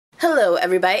Hello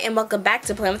everybody and welcome back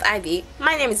to Plan with Ivy.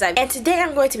 My name is Ivy and today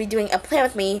I'm going to be doing a plan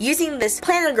with me using this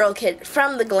planner girl kit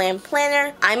from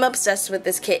TheGlamPlanner. I'm obsessed with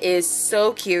this kit. It is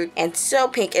so cute and so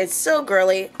pink. It's so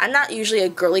girly. I'm not usually a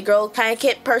girly girl kind of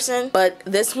kit person, but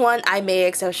this one I made an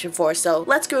exception for. So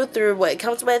let's go through what it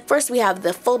comes with. First we have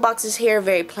the full boxes here,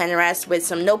 very planner-esque, with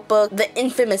some notebook, the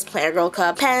infamous planner girl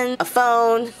cup, pen, a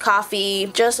phone, coffee,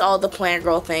 just all the planner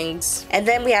girl things. And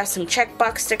then we have some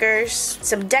checkbox stickers,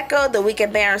 some deco, the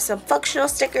weekend banner, some functional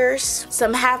stickers,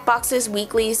 some half boxes,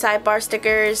 weekly sidebar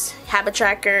stickers, habit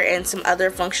tracker, and some other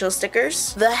functional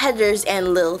stickers, the headers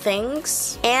and little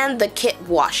things, and the kit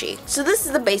washi. So this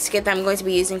is the base kit that I'm going to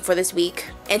be using for this week.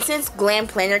 And since Glam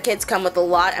Planner kits come with a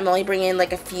lot, I'm only bringing in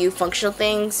like a few functional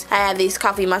things. I have these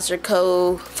Coffee Monster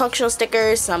Co. functional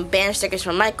stickers, some banner stickers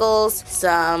from Michaels,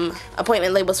 some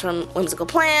appointment labels from Whimsical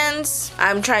Plans.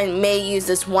 I'm may use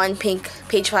this one pink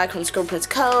page flag from Scribble Prints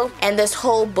Co. and this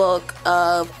whole book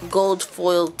of gold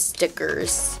foiled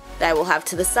stickers that I will have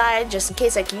to the side just in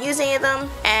case I can use any of them.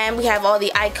 And we have all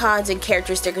the icons and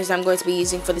character stickers I'm going to be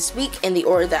using for this week in the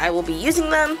order that I will be using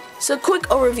them. So quick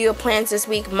overview of plans this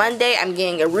week. Monday I'm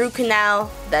getting a root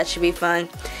canal. That should be fun.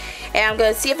 And I'm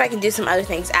going to see if I can do some other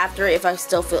things after if I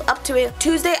still feel up to it.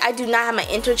 Tuesday, I do not have my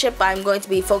internship, but I'm going to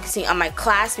be focusing on my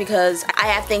class because I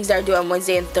have things that are due on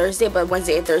Wednesday and Thursday, but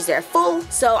Wednesday and Thursday are full.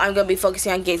 So I'm going to be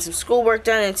focusing on getting some schoolwork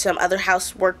done and some other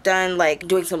housework done, like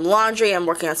doing some laundry and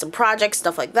working on some projects,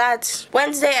 stuff like that.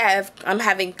 Wednesday, I'm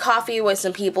having coffee with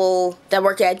some people that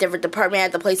work at a different department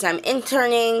at the place I'm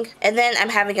interning. And then I'm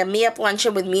having a meet-up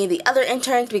luncheon with me and the other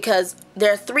interns because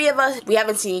there are 3 of us. We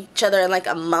haven't seen each other in like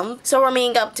a month. So we're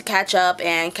meeting up to catch up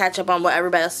on what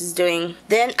everybody else is doing.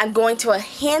 Then I'm going to a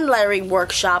hand lettering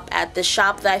workshop at the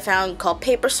shop that I found called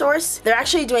Paper Source. They're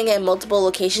actually doing it in multiple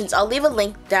locations. I'll leave a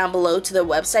link down below to their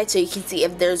website so you can see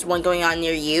if there's one going on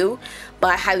near you,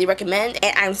 but I highly recommend.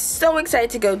 And I'm so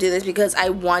excited to go do this because I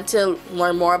want to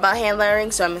learn more about hand lettering,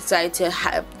 so I'm excited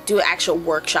to do an actual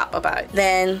workshop about it.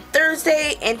 Then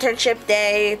Thursday, internship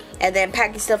day, and then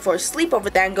packing stuff for a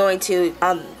sleepover that I'm going to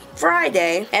on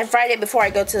Friday. And Friday before I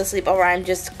go to the sleepover, I'm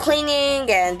just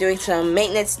cleaning and doing some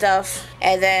maintenance stuff,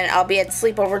 and then I'll be at the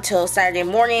sleepover till Saturday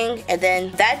morning. And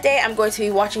then that day I'm going to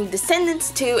be watching Descendants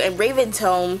 2 and Raven's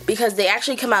Home because they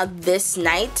actually come out this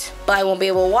night, but I won't be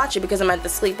able to watch it because I'm at the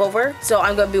sleepover. So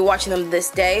I'm going to be watching them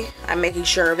this day. I'm making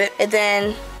sure of it. And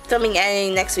then filming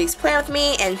editing next week's plan with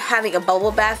me and having a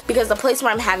bubble bath because the place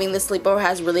where I'm having this sleepover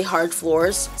has really hard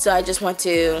floors, so I just want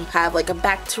to have like a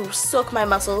bath to soak my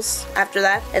muscles after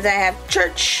that. And then I have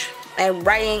church and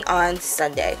writing on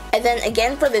Sunday. And then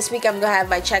again for this week, I'm gonna have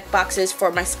my check boxes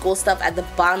for my school stuff at the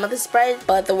bottom of the spread,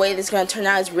 but the way this is gonna turn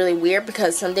out is really weird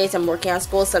because some days I'm working on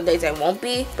school, some days I won't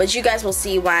be, but you guys will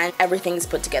see when everything is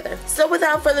put together. So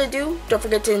without further ado, don't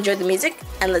forget to enjoy the music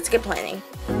and let's get planning.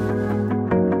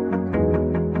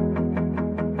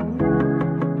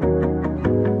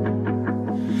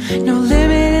 No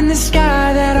limit in the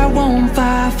sky that I won't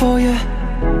fly for you.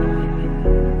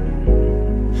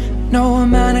 No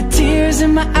amount of tears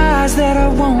in my eyes that I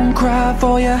won't cry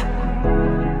for you.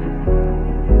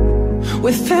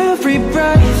 With every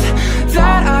breath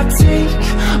that I take,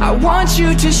 I want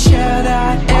you to share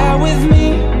that air with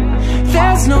me.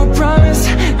 There's no promise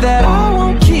that I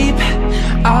won't keep.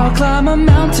 I'll climb a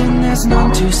mountain that's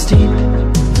none too steep.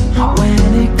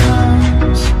 When it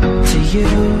comes to you,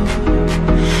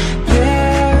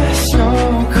 there's no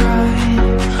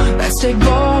crying. Let's take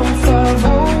both of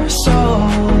our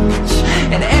souls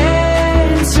and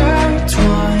intertwine.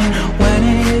 When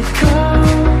it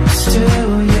comes to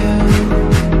you,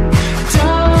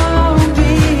 don't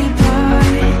be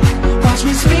blind. Watch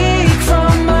me speak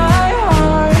from my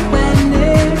heart. When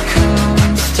it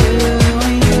comes to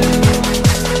you,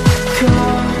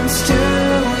 comes to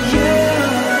you.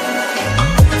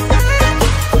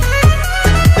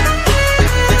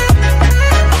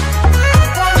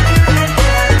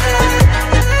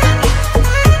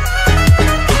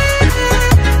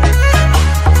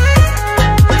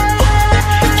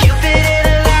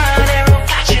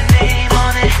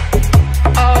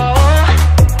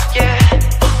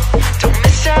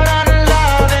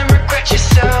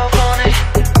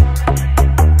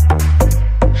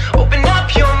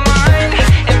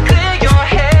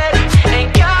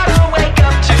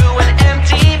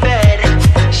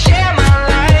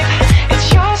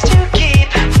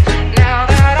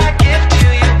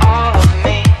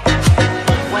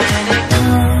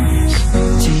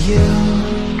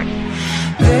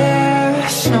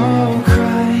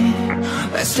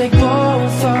 Let's take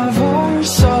both of our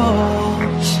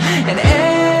souls and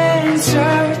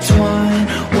intertwine.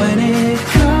 When it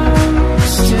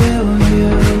comes to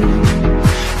you,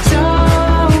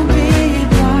 don't be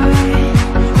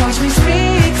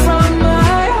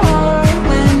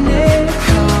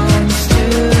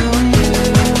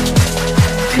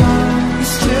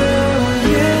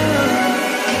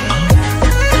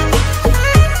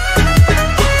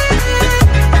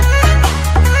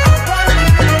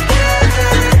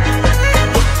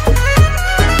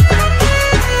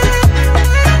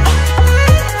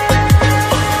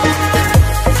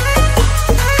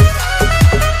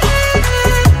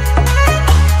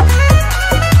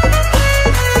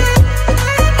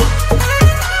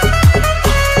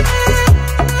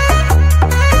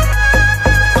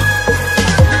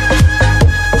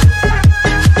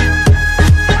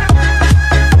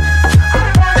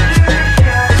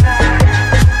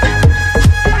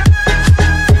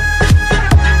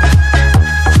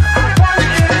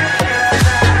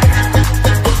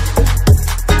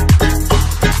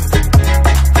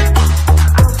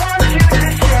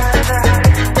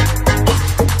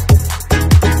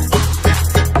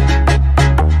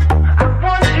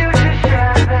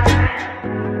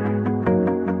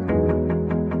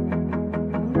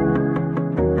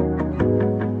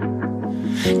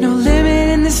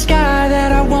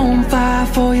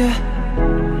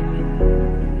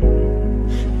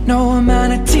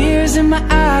tears in my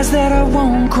eyes that I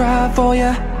won't cry for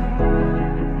you.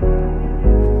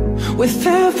 With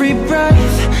every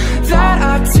breath that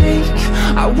I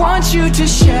take, I want you to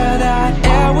share that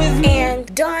air with me. And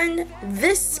done.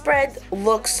 This spread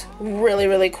looks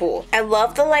really cool. I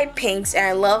love the light pinks and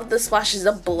I love the splashes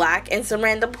of black in some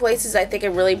random places. I think it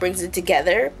really brings it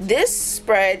together. This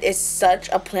spread is such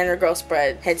a planner girl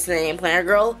spread, hence the name Planner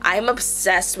Girl. I'm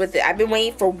obsessed with it. I've been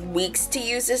waiting for weeks to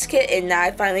use this kit and now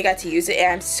I finally got to use it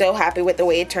and I'm so happy with the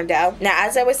way it turned out. Now,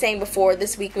 as I was saying before,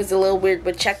 this week was a little weird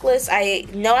with checklists. I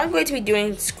know I'm going to be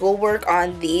doing schoolwork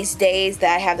on these days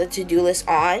that I have the to-do list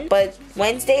on, but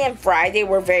Wednesday and Friday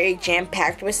were very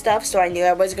jam-packed with stuff, so I knew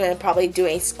I was going to probably do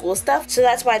any school stuff. So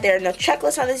that's why there are no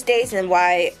checklists on these days and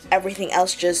why everything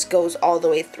else just goes all the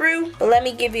way through. But let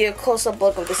me give you a close-up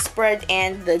look of the spread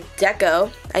and the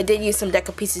deco. I did use some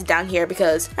deco pieces down here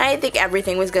because I didn't think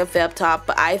everything was going to fit up top,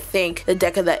 but I think the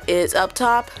deco that is up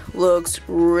top looks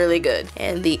really good.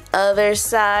 And the other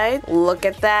side, look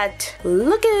at that.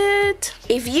 Look at it.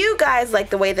 If you guys like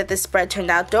the way that this spread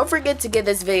turned out, don't forget to give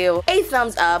this video a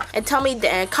thumbs up and tell me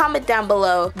and comment down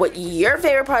below what your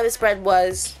favorite part of the spread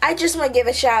was. I just want to give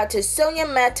a shout out to Sonia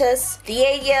Matas,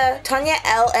 Theadia, Tanya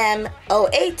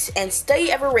LM08, and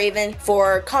Study Ever Raven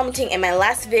for commenting in my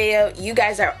last video. You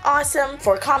guys are awesome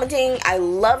for commenting. I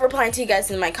love replying to you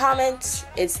guys in my comments.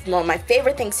 It's one of my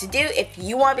favorite things to do. If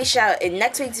you want to be shouted out in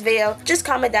next week's video, just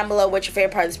comment down below what your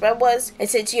favorite part of the spread was. And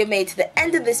since you have made it to the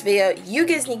end of this video, you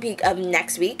get a sneak peek of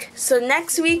next week. So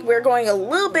next week, we're going a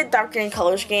little bit darker in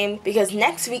color scheme because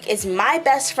next week is my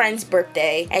best friend's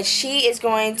birthday and she is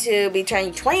going to be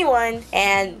turning 21,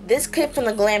 and this kit from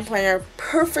the Glam Planner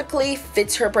perfectly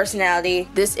fits her personality.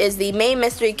 This is the main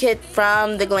mystery kit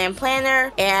from the Glam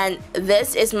Planner, and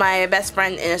this is my best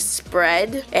friend in a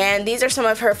spread, and these are some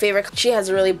of her favorite. She has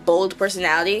a really bold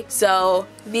personality, so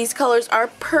these colors are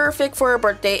perfect for her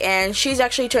birthday, and she's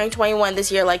actually turning 21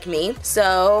 this year like me,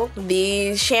 so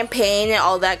the champagne and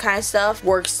all that kind of stuff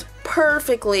works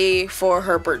perfectly for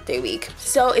her birthday week.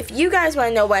 So if you guys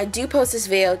want to know when I do post this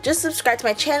video, just subscribe to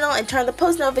my channel and turn on the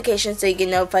post notifications so you get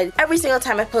notified every single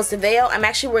time I post a video. I'm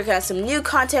actually working on some new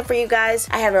content for you guys.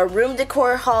 I have a room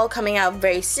decor haul coming out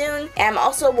very soon, and I'm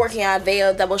also working on a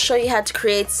video that will show you how to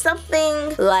create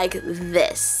something like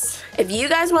this. If you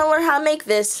guys want to learn how to make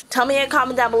this, tell me in a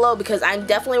comment down below because I'm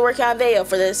definitely working on a video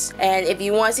for this. And if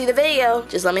you want to see the video,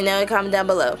 just let me know in a comment down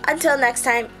below. Until next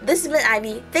time, this has been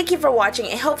Ivy. Thank you for watching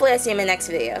and hopefully I see you in my next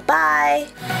video. Bye!